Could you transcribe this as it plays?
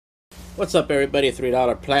What's up, everybody?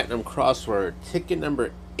 $3 Platinum Crossword. Ticket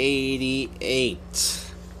number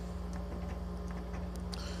 88.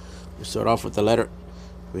 We start off with the letter.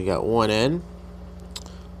 We got one N,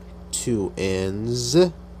 two N's,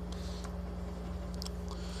 and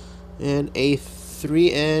a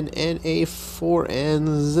 3N and a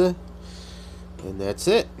 4N's. And that's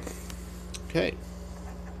it. Okay.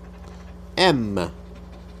 M.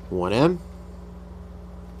 One M.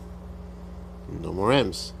 No more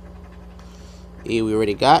M's. E we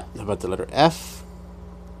already got. How about the letter F?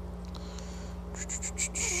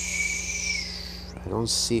 I don't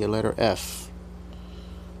see a letter F.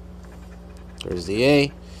 There's the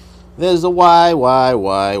A. There's the Y.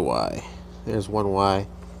 There's one Y.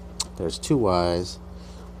 There's two Y's.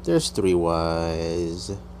 There's three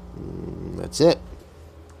Y's. That's it.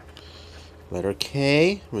 Letter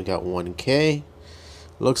K. We got one K.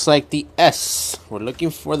 Looks like the S. We're looking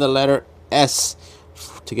for the letter S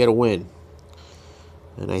to get a win.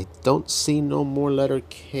 And I don't see no more letter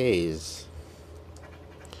K's.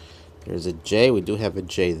 There's a J. We do have a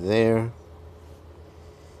J there.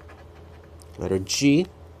 Letter G.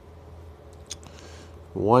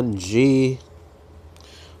 One G.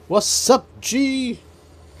 What's up, G?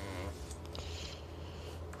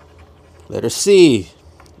 Letter C.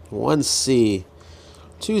 One C.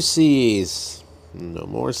 Two C's. No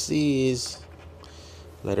more C's.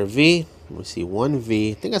 Letter V. We see one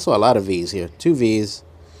V. I think I saw a lot of V's here. Two V's.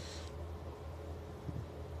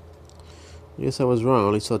 I guess I was wrong. I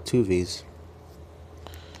only saw two V's.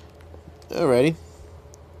 Alrighty.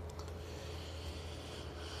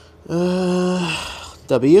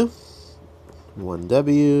 W. One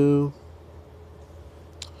W.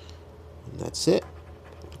 And that's it.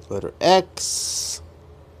 Letter X.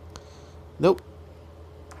 Nope.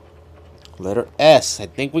 Letter S. I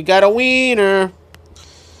think we got a wiener.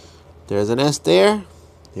 There's an S there.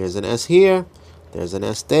 There's an S here. There's an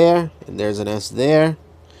S there. And there's an S there.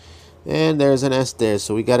 And there's an S there.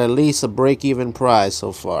 So we got at least a break-even prize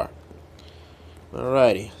so far.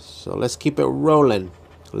 Alrighty. So let's keep it rolling.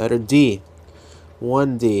 Letter D.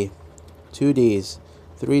 One D. Two D's.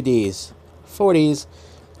 Three D's. Four D's.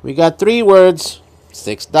 We got three words.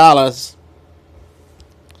 $6.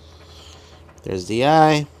 There's the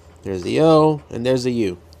I. There's the O. And there's the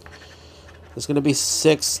U. It's going to be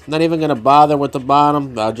 6. Not even going to bother with the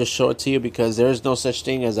bottom. I'll just show it to you because there is no such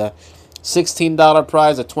thing as a $16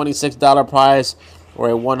 prize, a $26 prize, or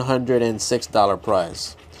a $106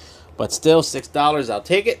 prize. But still, $6. I'll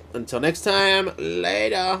take it. Until next time,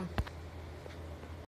 later.